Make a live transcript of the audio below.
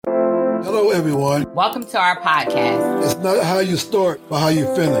Hello, everyone. Welcome to our podcast. It's not how you start, but how you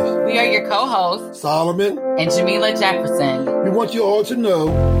finish. We are your co-hosts, Solomon and Jamila Jefferson. We want you all to know,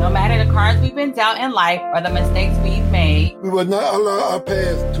 no matter the cards we've been dealt in life or the mistakes we've made, we will not allow our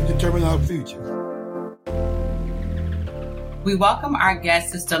past to determine our future. We welcome our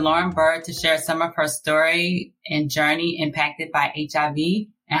guest, Sister Lauren Bird, to share some of her story and journey impacted by HIV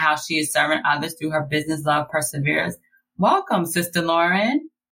and how she is serving others through her business, Love Perseveres. Welcome, Sister Lauren.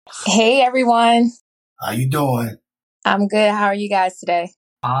 Hey, everyone. How you doing? I'm good. How are you guys today?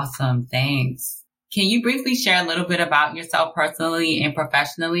 Awesome. Thanks. Can you briefly share a little bit about yourself personally and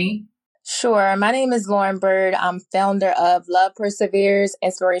professionally? Sure. My name is Lauren Bird. I'm founder of Love Perseveres,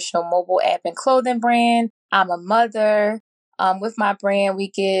 inspirational mobile app and clothing brand. I'm a mother. With my brand, we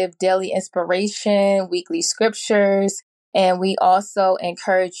give daily inspiration, weekly scriptures, and we also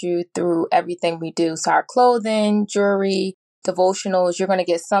encourage you through everything we do. So our clothing, jewelry, devotionals, you're going to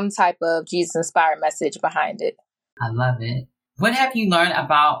get some type of Jesus-inspired message behind it. I love it. What have you learned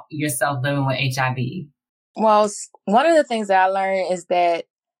about yourself living with HIV? Well, one of the things that I learned is that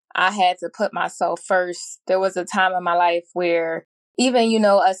I had to put myself first. There was a time in my life where even,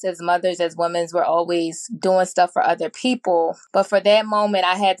 us as mothers, as women, we're always doing stuff for other people. But for that moment,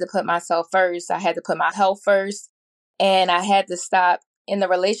 I had to put myself first. I had to put my health first. And I had to stop in the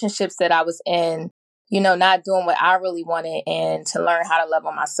relationships that I was in, not doing what I really wanted and to learn how to love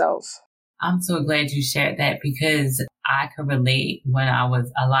on myself. I'm so glad you shared that because I could relate when I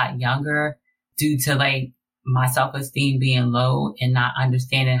was a lot younger due to my self-esteem being low and not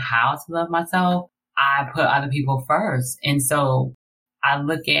understanding how to love myself. I put other people first. And so I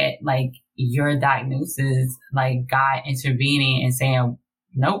look at your diagnosis, God intervening and saying,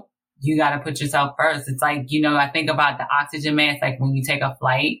 nope, you got to put yourself first. It's I think about the oxygen mask, when you take a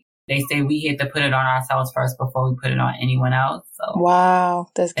flight, they say we have to put it on ourselves first before we put it on anyone else. So wow,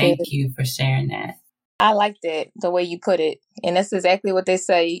 that's thank good. you for sharing that. I like that, the way you put it. And that's exactly what they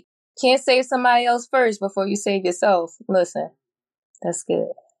say. Can't save somebody else first before you save yourself. Listen, that's good.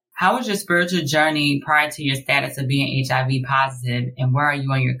 How was your spiritual journey prior to your status of being HIV positive, and where are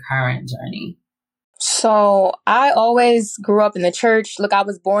you on your current journey? So I always grew up in the church. Look, I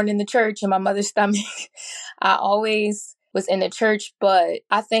was born in the church in my mother's stomach. I always was in the church, but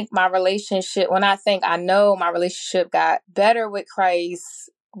I think I know my relationship got better with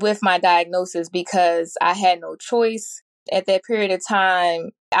Christ with my diagnosis because I had no choice. At that period of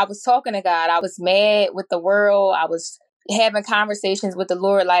time, I was talking to God. I was mad with the world. I was having conversations with the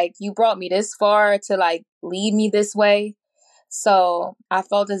Lord, you brought me this far to lead me this way. So I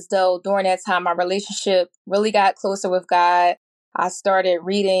felt as though during that time, my relationship really got closer with God. I started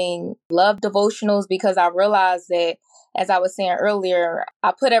reading love devotionals because I realized that, as I was saying earlier,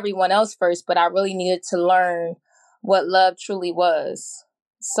 I put everyone else first, but I really needed to learn what love truly was.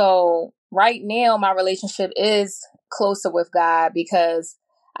 So right now, my relationship is closer with God because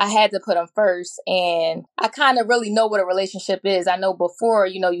I had to put him first. And I kind of really know what a relationship is. I know before,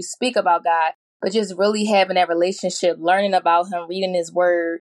 you speak about God, but just really having that relationship, learning about him, reading his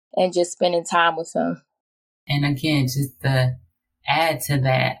word, and just spending time with him. And again, just to add to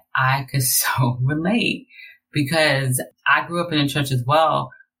that, I could so relate because I grew up in the church as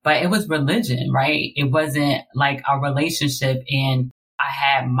well, but it was religion, right? It wasn't a relationship. And I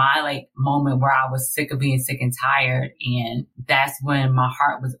had my moment where I was sick of being sick and tired. And that's when my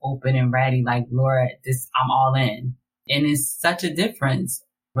heart was open and ready. Lord, I'm all in. And it's such a difference,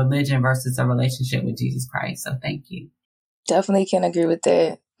 religion versus a relationship with Jesus Christ. So thank you. Definitely can agree with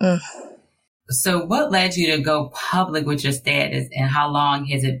that. So what led you to go public with your status, and how long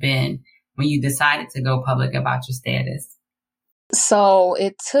has it been when you decided to go public about your status? So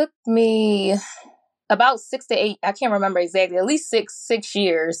it took me about 6 to 8, I can't remember exactly, at least six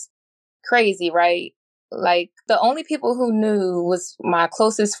years. Crazy, right? The only people who knew was my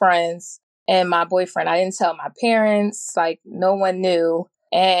closest friends and my boyfriend. I didn't tell my parents, no one knew.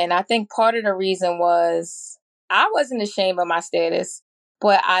 And I think part of the reason was I wasn't ashamed of my status,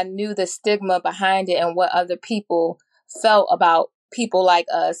 but I knew the stigma behind it and what other people felt about people like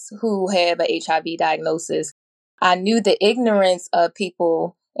us who have a HIV diagnosis. I knew the ignorance of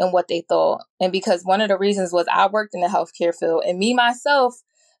people and what they thought. And because one of the reasons was I worked in the healthcare field, and me, myself,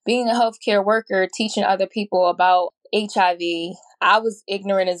 being a healthcare worker, teaching other people about HIV, I was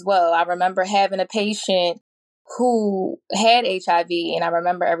ignorant as well. I remember having a patient who had HIV, and I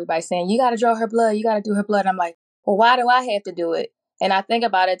remember everybody saying, you got to draw her blood, you got to do her blood. I'm like, well, why do I have to do it? And I think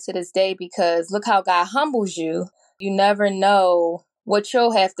about it to this day because look how God humbles you. You never know what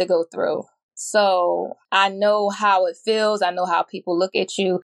you'll have to go through. So I know how it feels. I know how people look at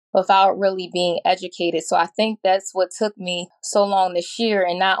you. without really being educated. So I think that's what took me so long to share.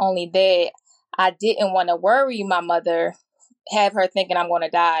 And not only that, I didn't want to worry my mother, have her thinking I'm going to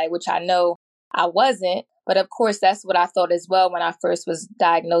die, which I know I wasn't. But of course, that's what I thought as well when I first was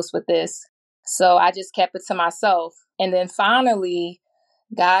diagnosed with this. So I just kept it to myself. And then finally,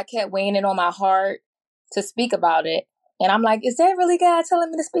 God kept weighing it on my heart to speak about it. And I'm like, is that really God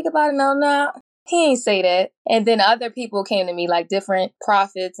telling me to speak about it? No, he ain't say that. And then other people came to me, like different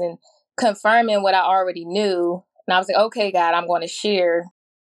prophets, and confirming what I already knew. And I was like, okay, God, I'm going to share.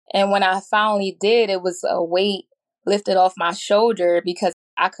 And when I finally did, it was a weight lifted off my shoulder because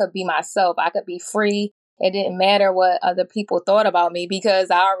I could be myself. I could be free. It didn't matter what other people thought about me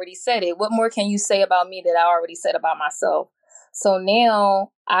because I already said it. What more can you say about me that I already said about myself? So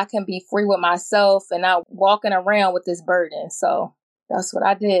now I can be free with myself and not walking around with this burden. So that's what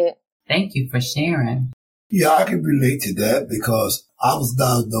I did. Thank you for sharing. Yeah, I can relate to that because I was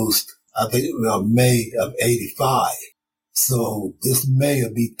diagnosed, I think, May of 85. So this May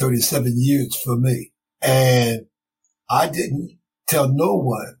will be 37 years for me. And I didn't tell no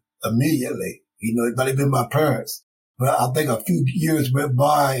one immediately, not even my parents. But I think a few years went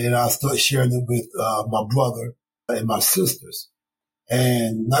by and I started sharing it with my brother and my sisters.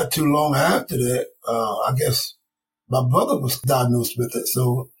 And not too long after that, I guess my brother was diagnosed with it.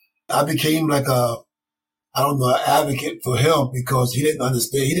 So I became like an advocate for him because he didn't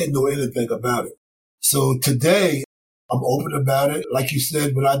understand. He didn't know anything about it. So today I'm open about it. Like you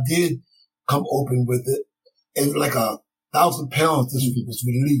said, when I did come open with it, it was like 1,000 pounds was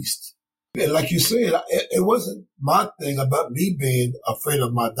released. And like you said, it wasn't my thing about me being afraid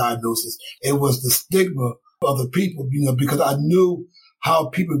of my diagnosis. It was the stigma of the people, because I knew how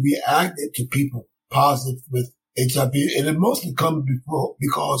people reacted to people positive with HIV. And it mostly comes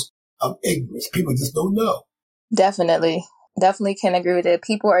because of ignorance. People just don't know. Definitely can agree with it.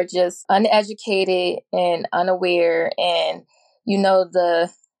 People are just uneducated and unaware. And,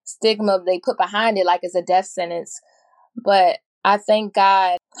 the stigma they put behind it, like it's a death sentence. But I thank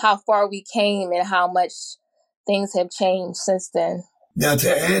God how far we came and how much things have changed since then. Now,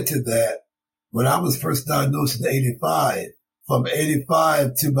 to add to that, when I was first diagnosed in 85, from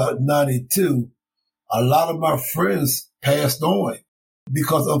 85 to about 92, a lot of my friends passed on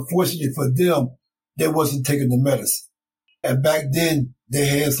because unfortunately for them, they wasn't taking the medicine. And back then, they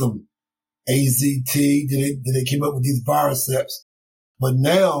had some AZT, then they came up with these Viruseps. But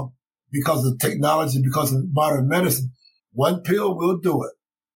now, because of technology, because of modern medicine, one pill will do it.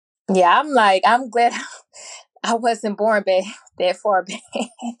 Yeah, I'm glad I wasn't born that far back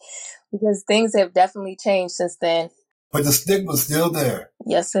because things have definitely changed since then. But the stigma's still there.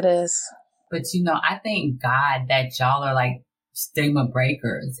 Yes, it is. But, I thank God that y'all are like stigma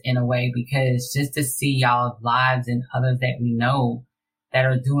breakers in a way, because just to see y'all's lives and others that we know that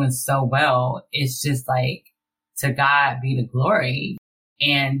are doing so well, it's just like, to God be the glory.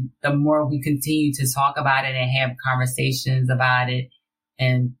 And the more we continue to talk about it and have conversations about it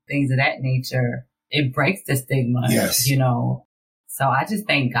and things of that nature, it breaks the stigma, yes. So I just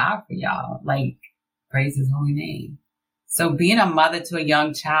thank God for y'all. Like, praise his holy name. So being a mother to a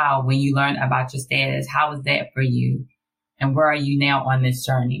young child, when you learn about your status, how was that for you? And where are you now on this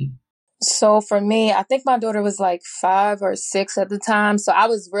journey? So for me, I think my daughter was like 5 or 6 at the time. So I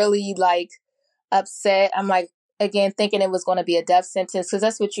was really like upset. I'm like, again, thinking it was going to be a death sentence, because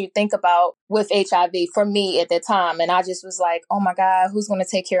that's what you think about with HIV for me at the time. And I just was like, oh my God, who's going to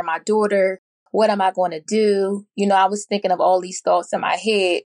take care of my daughter? What am I going to do? I was thinking of all these thoughts in my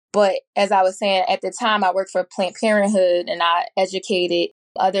head. But as I was saying, at the time, I worked for Planned Parenthood and I educated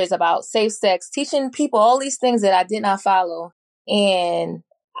others about safe sex, teaching people all these things that I did not follow. And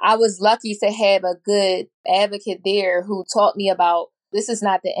I was lucky to have a good advocate there who taught me about this is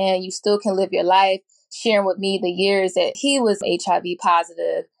not the end. You still can live your life, sharing with me the years that he was HIV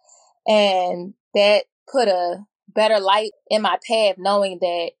positive. And that put a better light in my path, knowing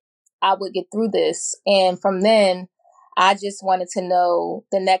that I would get through this. And from then, I just wanted to know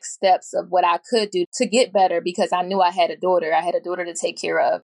the next steps of what I could do to get better, because I knew I had a daughter. I had a daughter to take care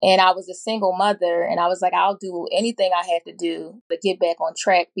of. And I was a single mother. And I was like, I'll do anything I have to do to get back on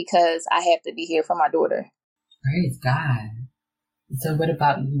track, because I have to be here for my daughter. Praise God. So what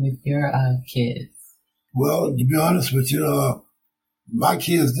about you with your kids? Well, to be honest with you, my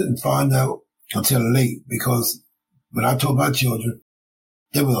kids didn't find out until late, because when I told my children,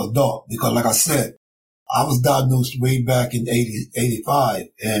 they were adult. Because like I said, I was diagnosed way back in 85,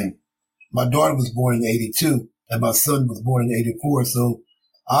 and my daughter was born in 82, and my son was born in 84. So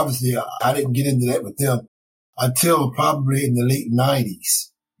obviously I didn't get into that with them until probably in the late 90s,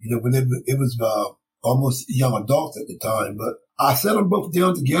 when it was almost young adults at the time. But I set them both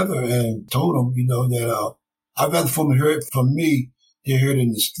down together and told them, that I'd rather for them hear it from me than hear it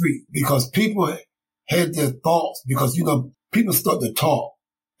in the street, because people had their thoughts, because, people start to talk,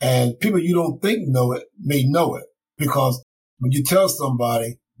 and people you don't think know it may know it, because when you tell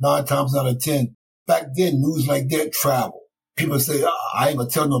somebody, 9 times out of 10, back then news like that traveled. People say, I ain't gonna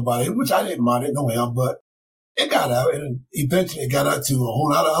tell nobody, which I didn't mind it, no how, but it got out, and eventually it got out to a whole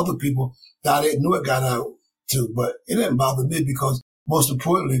lot of other people that I didn't know it got out to, but it didn't bother me, because most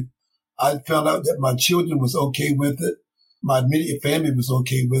importantly, I found out that my children was okay with it. My immediate family was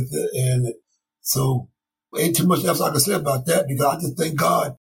okay with it. And so ain't too much else I can say about that, because I just thank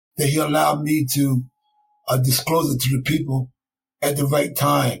God that he allowed me to disclose it to the people at the right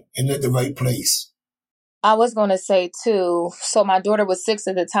time and at the right place. I was going to say, too, so my daughter was 6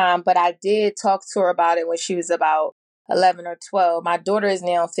 at the time, but I did talk to her about it when she was about 11 or 12. My daughter is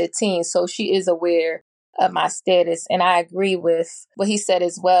now 15, so she is aware of my status. And I agree with what he said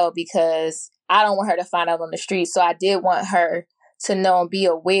as well, because I don't want her to find out on the street. So I did want her to know and be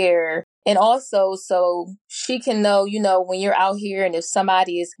aware. And also, so she can know, when you're out here and if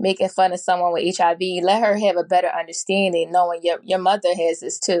somebody is making fun of someone with HIV, let her have a better understanding, knowing your mother has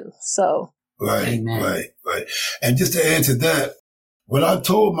this too. So. Right, Amen. right. And just to add to that, when I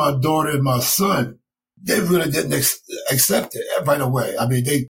told my daughter and my son, they really didn't accept it right away. I mean,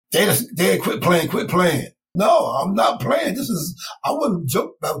 they quit playing. No, I'm not playing. I wouldn't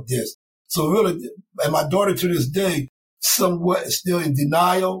joke about this. So really, and my daughter to this day, somewhat is still in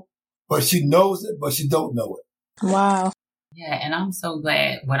denial, but she knows it, but she don't know it. Wow. Yeah, and I'm so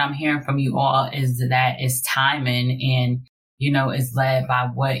glad what I'm hearing from you all is that it's timing and, it's led by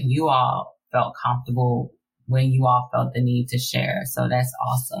what you all felt comfortable when you all felt the need to share. So that's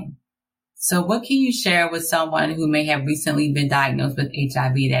awesome. So what can you share with someone who may have recently been diagnosed with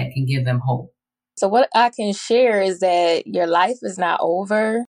HIV that can give them hope? So what I can share is that your life is not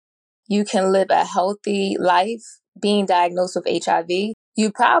over. You can live a healthy life being diagnosed with HIV.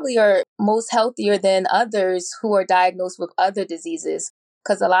 You probably are most healthier than others who are diagnosed with other diseases,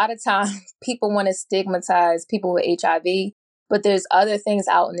 because a lot of times people want to stigmatize people with HIV. But there's other things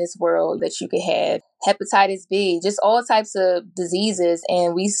out in this world that you could have. Hepatitis B, just all types of diseases.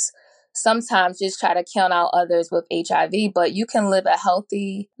 And we sometimes just try to count out others with HIV. But you can live a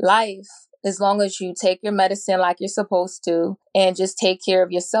healthy life as long as you take your medicine like you're supposed to and just take care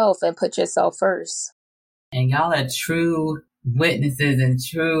of yourself and put yourself first. And y'all are true witnesses and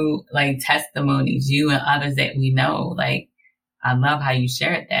true testimonies, you and others that we know. I love how you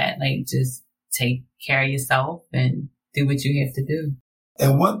shared that. Just take care of yourself and do what you have to do.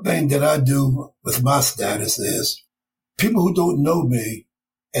 And one thing that I do with my status is people who don't know me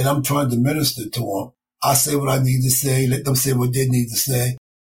and I'm trying to minister to them, I say what I need to say, let them say what they need to say,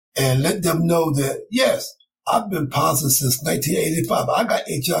 and let them know that, yes, I've been positive since 1985. I got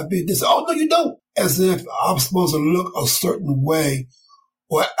HIV. They say, oh, no, you don't. As if I'm supposed to look a certain way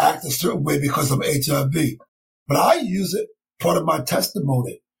or act a certain way because I'm HIV. But I use it part of my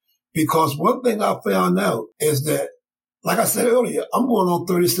testimony, because one thing I found out is that, like I said earlier, I'm going on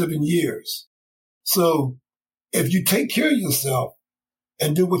 37 years. So if you take care of yourself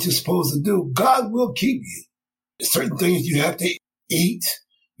and do what you're supposed to do, God will keep you. There's certain things you have to eat.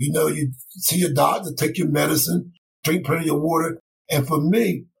 You see your doctor, take your medicine, drink plenty of water. And for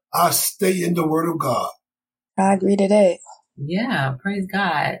me, I stay in the Word of God. I agree to that. Yeah, praise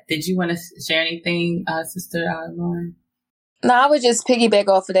God. Did you want to share anything, Sister Lauren? No, I would just piggyback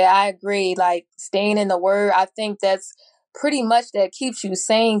off of that. I agree. Staying in the Word, I think that's pretty much that keeps you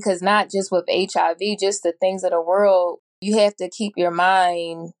sane, because not just with HIV, just the things of the world, you have to keep your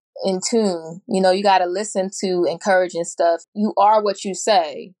mind in tune. You got to listen to encouraging stuff. You are what you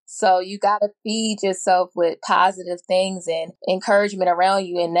say. So you got to feed yourself with positive things and encouragement around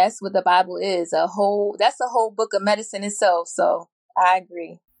you. And that's what the Bible is. That's a whole book of medicine itself. So I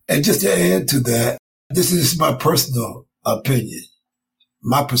agree. And just to add to that, this is my personal opinion.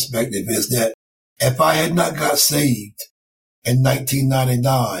 My perspective is that if I had not got saved in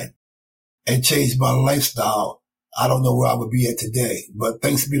 1999 and changed my lifestyle, I don't know where I would be at today. But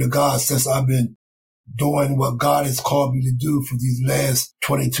thanks be to God, since I've been doing what God has called me to do for these last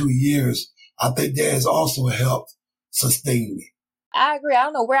 22 years, I think that has also helped sustain me. I agree. I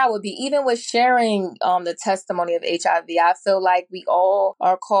don't know where I would be. Even with sharing the testimony of HIV, I feel like we all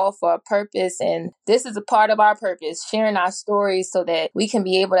are called for a purpose. And this is a part of our purpose, sharing our stories so that we can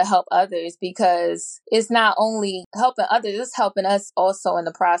be able to help others, because it's not only helping others, it's helping us also in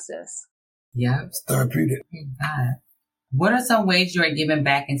the process. Yeah. It's therapeutic. God. What are some ways you are giving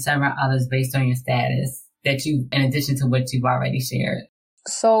back and serving others based on your status that you, in addition to what you've already shared?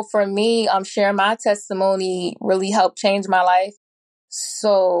 So for me, sharing my testimony really helped change my life.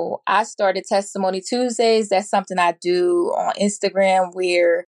 So I started Testimony Tuesdays. That's something I do on Instagram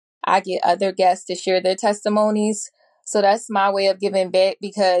where I get other guests to share their testimonies. So that's my way of giving back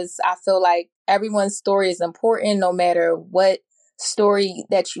because I feel like everyone's story is important no matter what story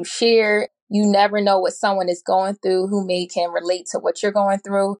that you share. You never know what someone is going through who can relate to what you're going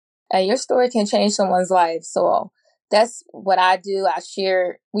through. And your story can change someone's life. So that's what I do.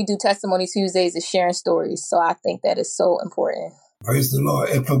 We do Testimony Tuesdays is sharing stories. So I think that is so important. Praise the Lord.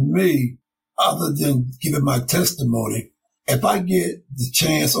 And for me, other than giving my testimony, if I get the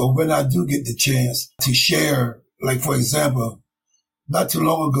chance or when I do get the chance to share, like for example, not too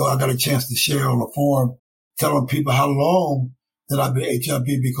long ago, I got a chance to share on a forum telling people how long that I've been HIV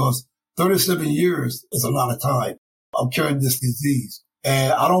because 37 years is a lot of time. I'm carrying this disease.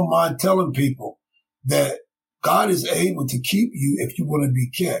 And I don't mind telling people that God is able to keep you if you want to be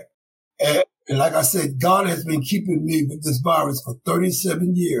kept. And like I said, God has been keeping me with this virus for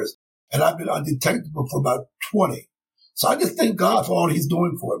 37 years, and I've been undetectable for about 20. So I just thank God for all he's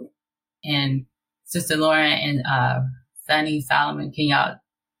doing for me. And Sister Lauren and Sonny Solomon, can y'all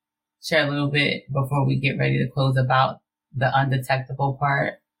share a little bit before we get ready to close about the undetectable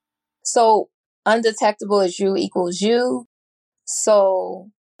part? So undetectable is you equals you. So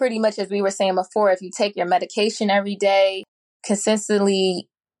pretty much as we were saying before, if you take your medication every day consistently,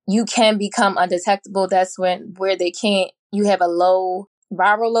 you can become undetectable. That's where you have a low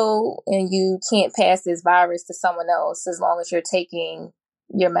viral load and you can't pass this virus to someone else as long as you're taking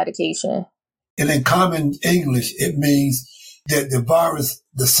your medication. And in common English, it means that the virus,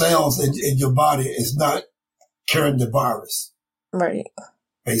 the cells in your body is not carrying the virus. Right.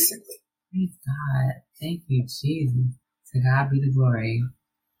 Basically. Praise God. Thank you, Jesus. To God be the glory.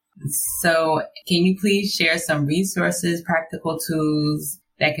 So can you please share some resources, practical tools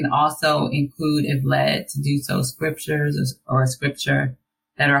that can also include, if led to do so, scriptures or scripture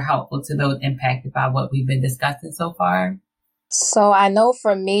that are helpful to those impacted by what we've been discussing so far? So I know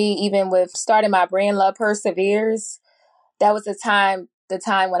for me, even with starting my brand Love Perseveres, that was the time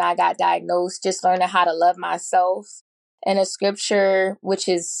when I got diagnosed, just learning how to love myself. And a scripture, which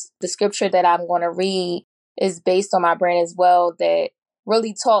is the scripture that I'm going to read, is based on my brand as well, that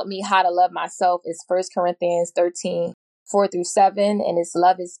really taught me how to love myself is 1 Corinthians 13, 4-7. And it's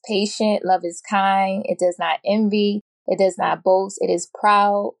love is patient, love is kind. It does not envy. It does not boast. It is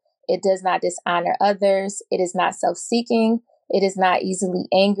proud. It does not dishonor others. It is not self-seeking. It is not easily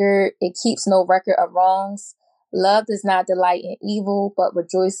angered. It keeps no record of wrongs. Love does not delight in evil, but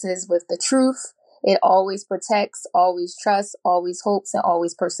rejoices with the truth. It always protects, always trusts, always hopes, and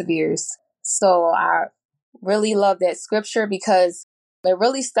always perseveres. So I really love that scripture because it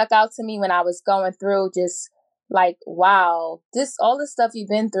really stuck out to me when I was going through, just like, wow, all the stuff you've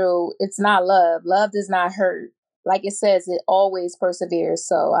been through, it's not love. Love does not hurt. Like it says, it always perseveres.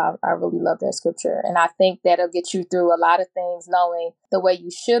 So I really love that scripture. And I think that'll get you through a lot of things, knowing the way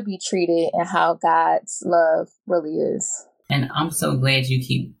you should be treated and how God's love really is. And I'm so glad you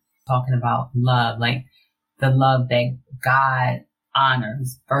keep talking about love, like the love that God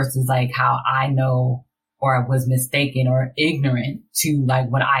honors versus like how I know or was mistaken or ignorant to like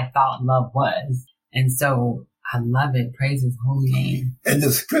what I thought love was. And so I love it. Praise his holy name. And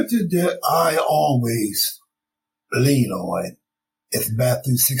the scripture that I always lean on is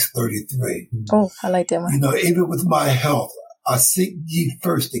Matthew 6:33. Oh, I like that one. You know, even with my health, I seek ye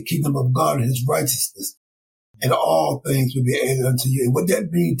first the kingdom of God and his righteousness, and all things will be added unto you. And what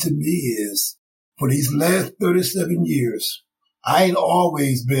that means to me is, for these last 37 years, I ain't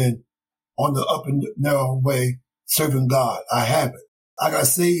always been on the up and narrow way serving God. I haven't. I got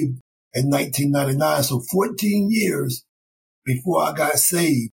saved in 1999, so 14 years before I got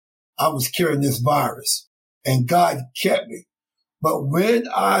saved, I was carrying this virus. And God kept me. But when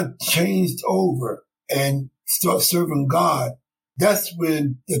I changed over and started serving God, that's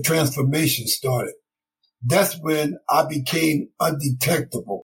when the transformation started. That's when I became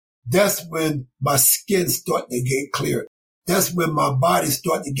undetectable. That's when my skin started to get clear. That's when my body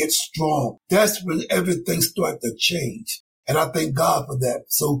started to get strong. That's when everything started to change. And I thank God for that.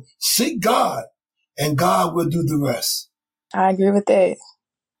 So seek God and God will do the rest. I agree with that.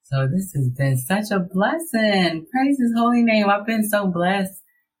 So this has been such a blessing. Praise his holy name. I've been so blessed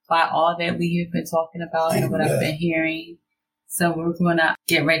by all that we have been talking about and what I've been hearing. So we're going to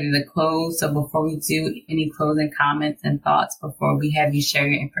get ready to close. So before we do, any closing comments and thoughts before we have you share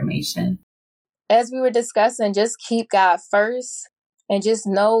your information? As we were discussing, just keep God first and just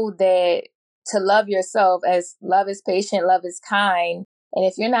know that to love yourself, as love is patient, love is kind. And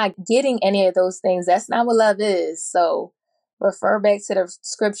if you're not getting any of those things, that's not what love is. So refer back to the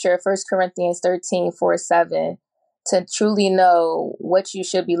scripture, 1 Corinthians 13:4-7, to truly know what you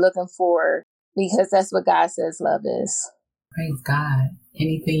should be looking for, because that's what God says love is. Praise God.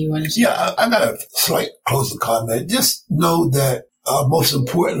 Anything you want to share? Yeah, I got a slight closing comment. Just know that most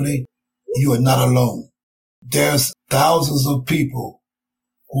importantly, you are not alone. There's thousands of people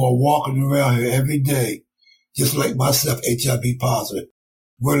who are walking around here every day, just like myself, HIV positive.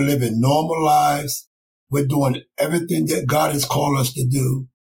 We're living normal lives. We're doing everything that God has called us to do.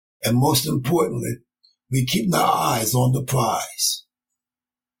 And most importantly, we keep our eyes on the prize.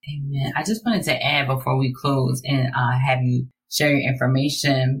 Amen. I just wanted to add before we close and have you share your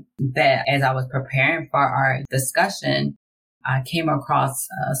information that as I was preparing for our discussion, I came across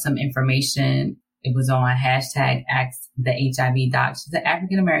some information. It was on hashtag Ask the HIV Doc. She's an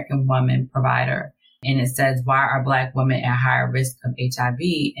African American woman provider. And it says, why are Black women at higher risk of HIV?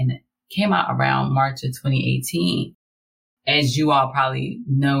 And it came out around March of 2018. As you all probably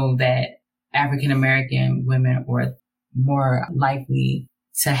know, that African American women were more likely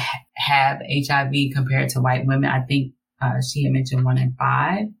to have HIV compared to white women. I think she had mentioned 1 in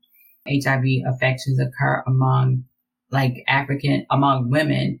 5 HIV infections occur among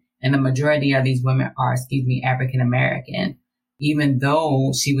women. And the majority of these women are, African American. Even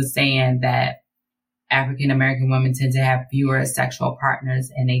though she was saying that African American women tend to have fewer sexual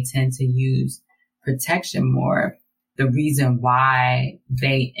partners and they tend to use protection more, the reason why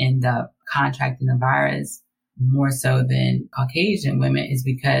they end up contracting the virus more so than Caucasian women is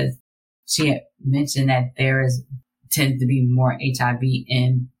because she had mentioned that tends to be more HIV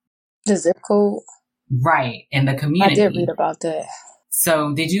in the zip code. Right. In the community. I did read about that.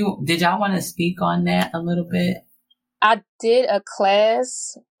 So did y'all want to speak on that a little bit? I did a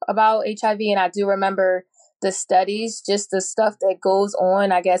class about HIV and I do remember the studies, just the stuff that goes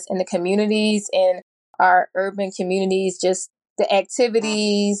on, I guess, in the communities, in our urban communities, just the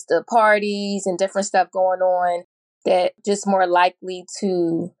activities, the parties and different stuff going on that just more likely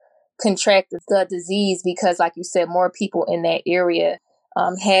to contract the disease because, like you said, more people in that area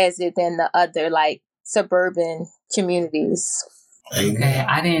has it than the other, like, suburban communities. Okay,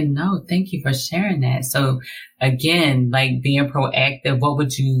 I didn't know. Thank you for sharing that. So again, like being proactive, what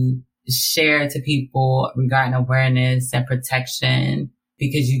would you share to people regarding awareness and protection?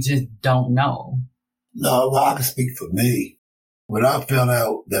 Because you just don't know. No, well, I can speak for me. When I found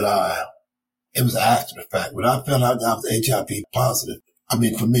out that it was after the fact, when I found out that I was HIV positive, I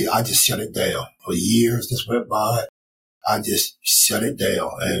mean, for me, I just shut it down. For years, this went by. I just shut it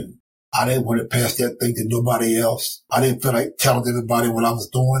down. And I didn't want to pass that thing to nobody else. I didn't feel like telling everybody what I was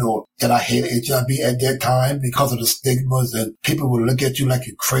doing or that I had HIV at that time because of the stigmas, and people would look at you like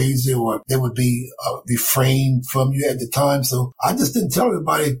you're crazy or they would be refrained from you at the time. So I just didn't tell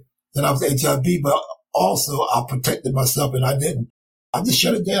everybody that I was HIV, but also I protected myself and I just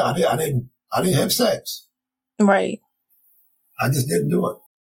shut it down. I didn't have sex. Right. I just didn't do it.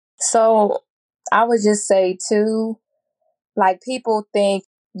 So I would just say too, like, people think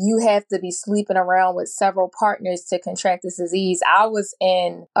you have to be sleeping around with several partners to contract this disease. I was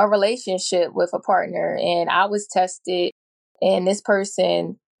in a relationship with a partner and I was tested, and this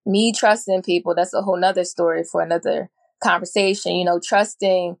person, me trusting people, that's a whole nother story for another conversation,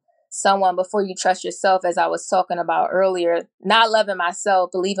 trusting someone before you trust yourself, as I was talking about earlier, not loving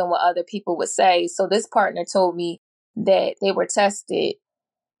myself, believing what other people would say. So this partner told me that they were tested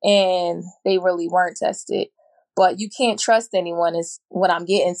and they really weren't tested. But you can't trust anyone is what I'm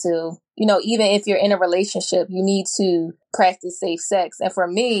getting to. Even if you're in a relationship, you need to practice safe sex. And for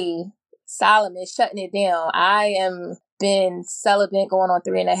me, Solomon, shutting it down. I am been celibate going on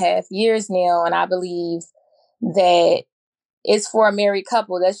 3.5 years now. And I believe that it's for a married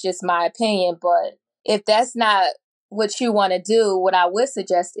couple. That's just my opinion. But if that's not what you want to do, what I would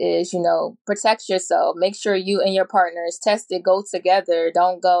suggest is, protect yourself. Make sure you and your partner is tested. Go together.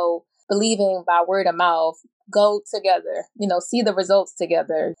 Don't go believing by word of mouth. Go together, see the results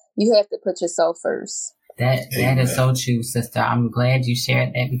together. You have to put yourself first. That is so true, sister. I'm glad you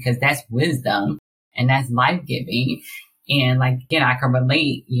shared that because that's wisdom and that's life-giving. And like, again, I can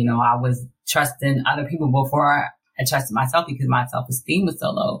relate, I was trusting other people before I trusted myself because my self-esteem was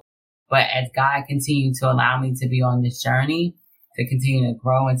so low. But as God continued to allow me to be on this journey, to continue to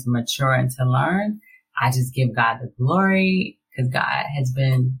grow and to mature and to learn, I just give God the glory because God has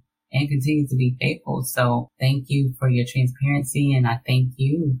been and continue to be faithful. So thank you for your transparency, and I thank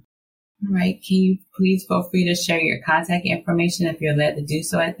you. All right. Can you please feel free to share your contact information if you're led to do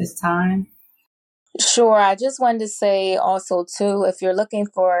so at this time? Sure. I just wanted to say also, too, if you're looking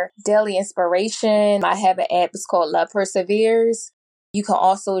for daily inspiration, I have an app. It's called Love Perseveres. You can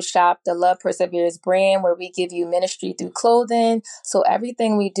also shop the Love Perseveres brand, where we give you ministry through clothing. So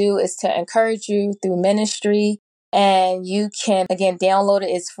everything we do is to encourage you through ministry. And you can, again, download it.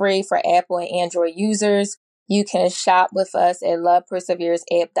 It's free for Apple and Android users. You can shop with us at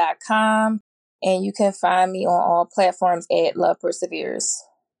loveperseveresapp.com. And you can find me on all platforms at Love Perseveres.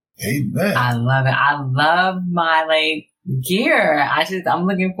 Amen. I love it. I love my gear. I'm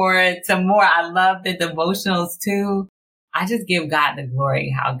looking forward to more. I love the devotionals too. I just give God the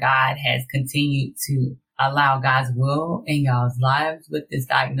glory, how God has continued to allow God's will in y'all's lives with this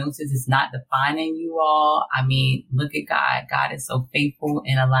diagnosis. It's not defining you all. I mean, look at God. God is so faithful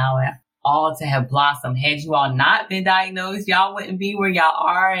in allowing all to have blossomed. Had you all not been diagnosed, y'all wouldn't be where y'all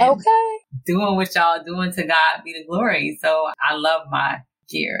are and doing what y'all doing. To God be the glory. So I love my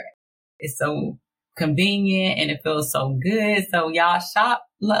gear. It's so convenient and it feels so good. So y'all shop.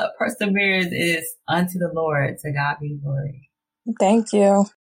 Love Perseveres is unto the Lord. To God be the glory. Thank you. All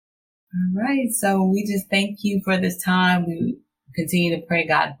right. So we just thank you for this time. We continue to pray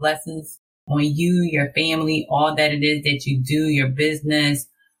God's blessings on you, your family, all that it is that you do, your business,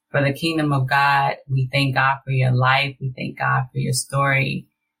 for the kingdom of God. We thank God for your life. We thank God for your story.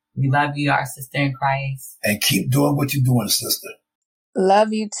 We love you, our sister in Christ. And keep doing what you're doing, sister.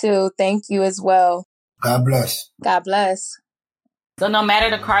 Love you too. Thank you as well. God bless. God bless. So no matter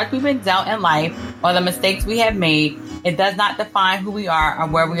the cards we've been dealt in life or the mistakes we have made, it does not define who we are or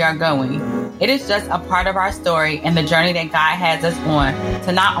where we are going. It is just a part of our story and the journey that God has us on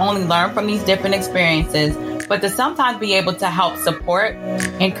to not only learn from these different experiences, but to sometimes be able to help support,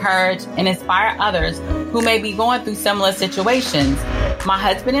 encourage, and inspire others who may be going through similar situations. My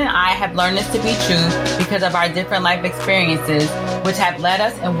husband and I have learned this to be true because of our different life experiences, which have led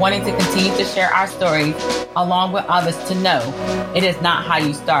us in wanting to continue to share our stories along with others to know it is not how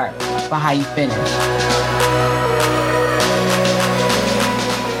you start, but how you finish.